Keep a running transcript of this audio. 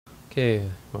Okay,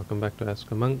 welcome back to Ask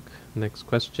a Monk. Next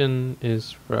question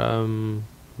is from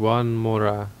Juan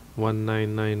Mora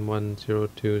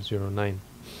 19910209.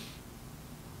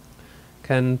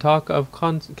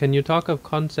 Can you talk of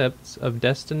concepts of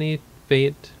destiny,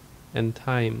 fate, and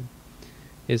time?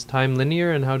 Is time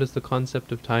linear, and how does the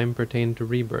concept of time pertain to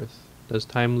rebirth? Does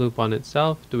time loop on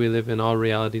itself? Do we live in all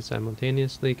realities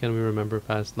simultaneously? Can we remember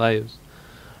past lives?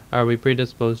 Are we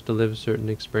predisposed to live certain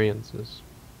experiences?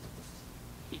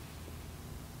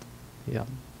 Yeah.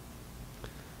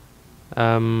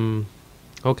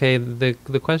 Okay,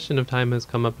 the question of time has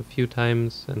come up a few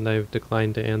times, and I've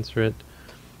declined to answer it.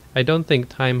 I don't think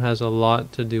time has a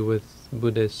lot to do with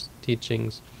Buddhist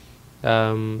teachings.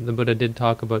 The Buddha did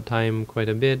talk about time quite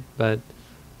a bit, but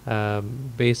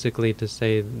basically to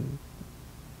say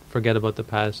forget about the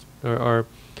past, or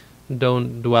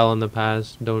don't dwell on the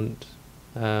past, don't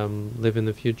live in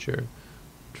the future.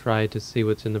 Try to see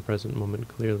what's in the present moment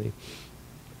clearly.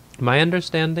 My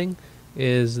understanding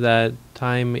is that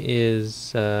time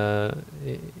is here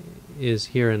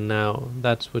and now.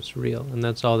 That's what's real, and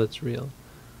that's all that's real.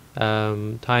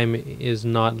 Time is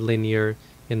not linear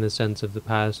in the sense of the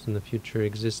past and the future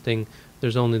existing.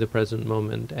 There's only the present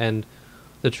moment, and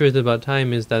the truth about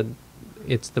time is that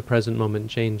it's the present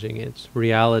moment changing. It's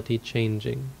reality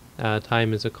changing.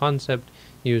 Time is a concept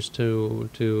used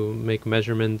to make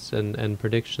measurements and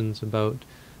predictions about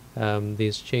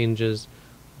these changes.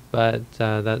 But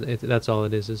that's all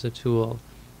it is a tool.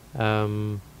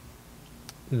 The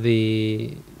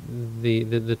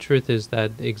truth is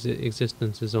that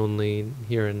existence is only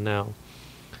here and now.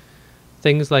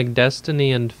 Things like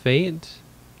destiny and fate,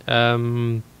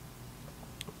 well,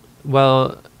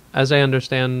 as I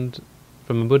understand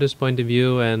from a Buddhist point of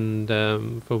view, and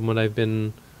from what I've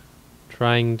been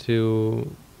trying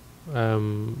to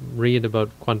read about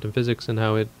quantum physics and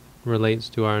how it relates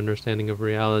to our understanding of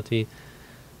reality,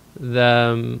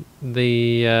 there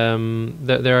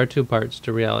are two parts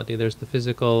to reality. There's the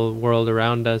physical world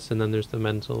around us, and then there's the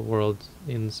mental world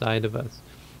inside of us.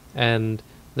 And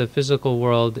the physical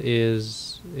world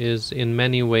is in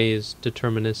many ways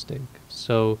deterministic.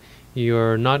 So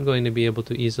you're not going to be able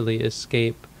to easily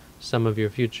escape some of your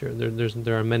future.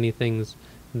 There are many things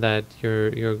that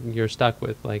you're stuck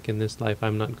with. Like in this life,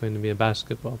 I'm not going to be a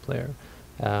basketball player,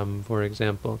 for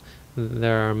example.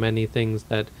 There are many things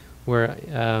that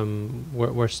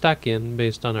we're stuck in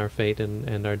based on our fate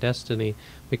and our destiny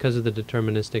because of the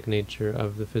deterministic nature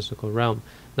of the physical realm.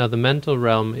 Now, the mental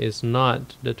realm is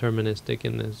not deterministic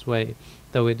in this way,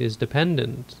 though it is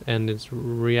dependent and it's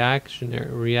reacting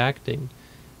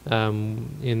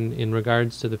in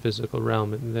regards to the physical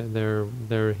realm.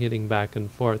 They're hitting back and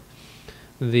forth.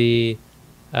 The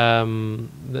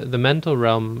mental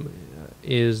realm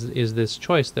is this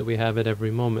choice that we have at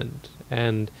every moment,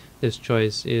 and this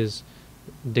choice is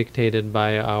dictated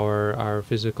by our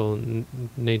physical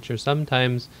nature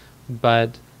sometimes,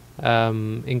 but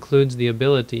includes the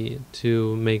ability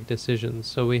to make decisions.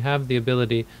 So we have the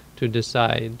ability to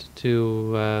decide,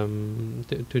 to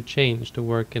change, to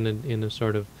work in a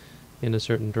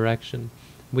certain direction.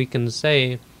 We can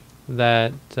say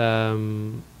that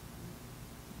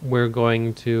we're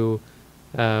going to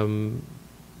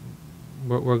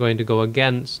go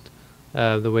against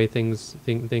the way things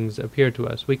appear to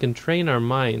us. We can train our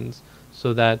minds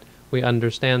so that we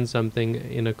understand something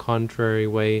in a contrary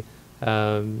way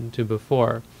to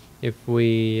before. If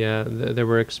we there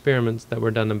were experiments that were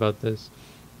done about this,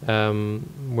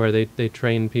 where they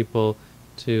train people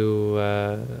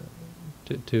to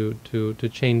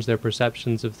change their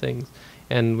perceptions of things,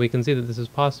 and we can see that this is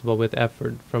possible with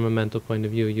effort from a mental point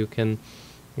of view. You can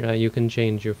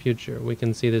change your future. We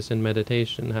can see this in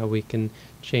meditation, how we can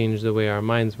change the way our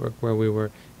minds work. Where we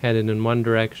were headed in one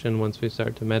direction, once we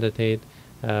start to meditate,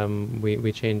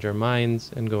 we change our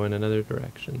minds and go in another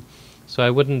direction. So I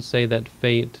wouldn't say that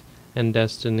fate and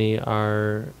destiny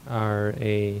are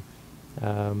an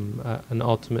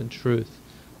ultimate truth.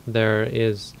 There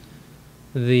is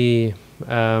the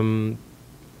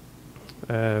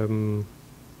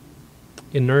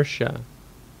inertia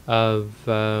of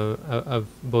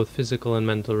both physical and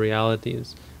mental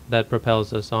realities that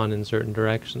propels us on in certain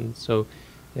directions. So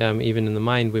even in the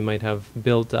mind, we might have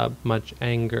built up much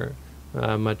anger,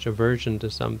 much aversion to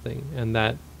something, and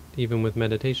that even with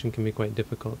meditation can be quite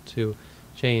difficult to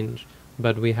change.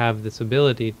 But we have this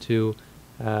ability to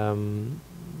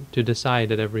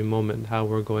decide at every moment how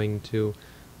we're going to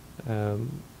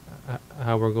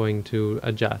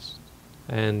adjust.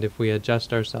 And if we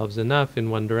adjust ourselves enough in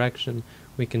one direction,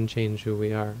 we can change who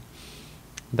we are.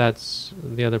 That's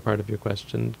the other part of your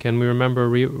question. Can we remember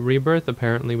rebirth?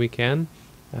 Apparently we can.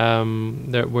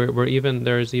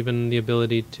 There's even the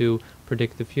ability to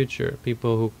predict the future.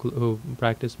 People who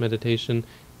practice meditation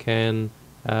can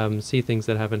see things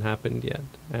that haven't happened yet,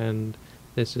 and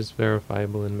this is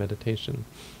verifiable in meditation.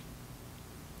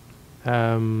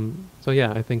 So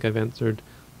yeah, I think I've answered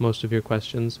most of your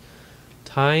questions.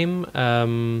 Time,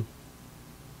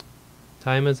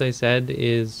 as I said,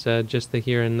 is just the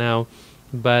here and now,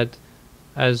 but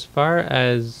as far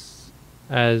as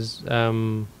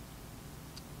the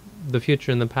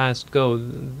future and the past go,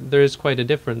 there is quite a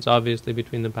difference, obviously,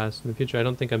 between the past and the future. I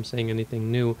don't think I'm saying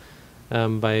anything new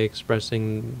by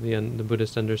expressing the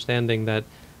Buddhist understanding that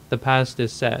the past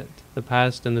is set. The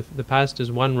past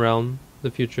is one realm,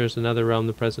 the future is another realm,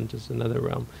 the present is another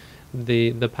realm.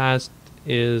 The past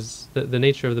is the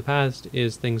nature of the past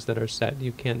is things that are set.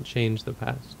 You can't change the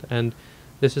past, and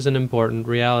this is an important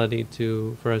reality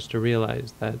for us to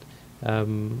realize that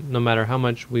no matter how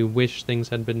much we wish things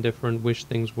had been different, wish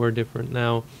things were different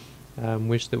now,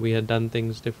 wish that we had done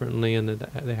things differently and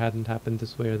that they hadn't happened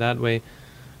this way or that way,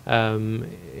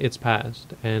 it's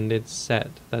past and it's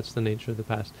set. That's the nature of the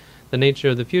past. The nature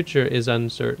of the future is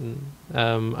uncertain,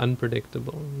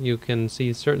 unpredictable. You can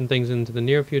see certain things into the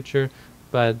near future,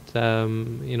 but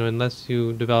unless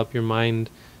you develop your mind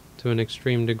to an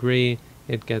extreme degree,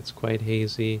 it gets quite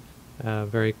hazy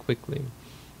very quickly.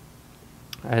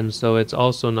 And so it's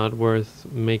also not worth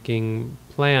making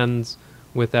plans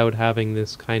without having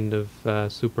this kind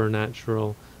of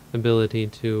supernatural ability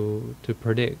to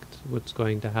predict what's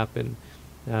going to happen.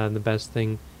 The best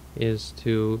thing is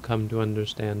to come to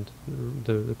understand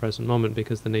the present moment,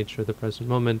 because the nature of the present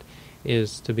moment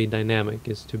is to be dynamic,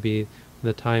 is to be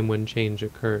the time when change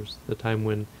occurs, the time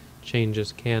when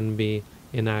changes can be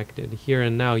enacted. Here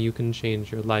and now you can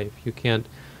change your life. You can't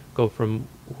go from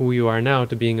who you are now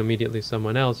to being immediately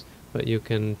someone else, but you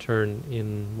can turn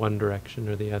in one direction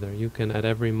or the other. You can at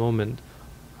every moment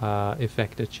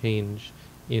effect a change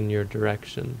in your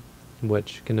direction,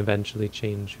 which can eventually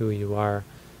change who you are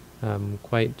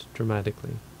quite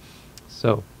dramatically.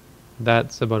 So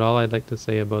that's about all I'd like to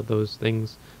say about those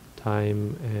things,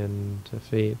 time and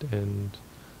fate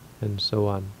and so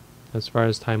on. As far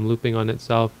as time looping on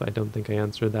itself, I don't think I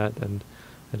answered that, and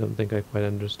I don't think I quite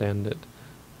understand it.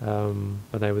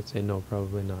 But I would say no,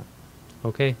 probably not.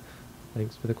 Okay,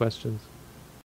 thanks for the questions.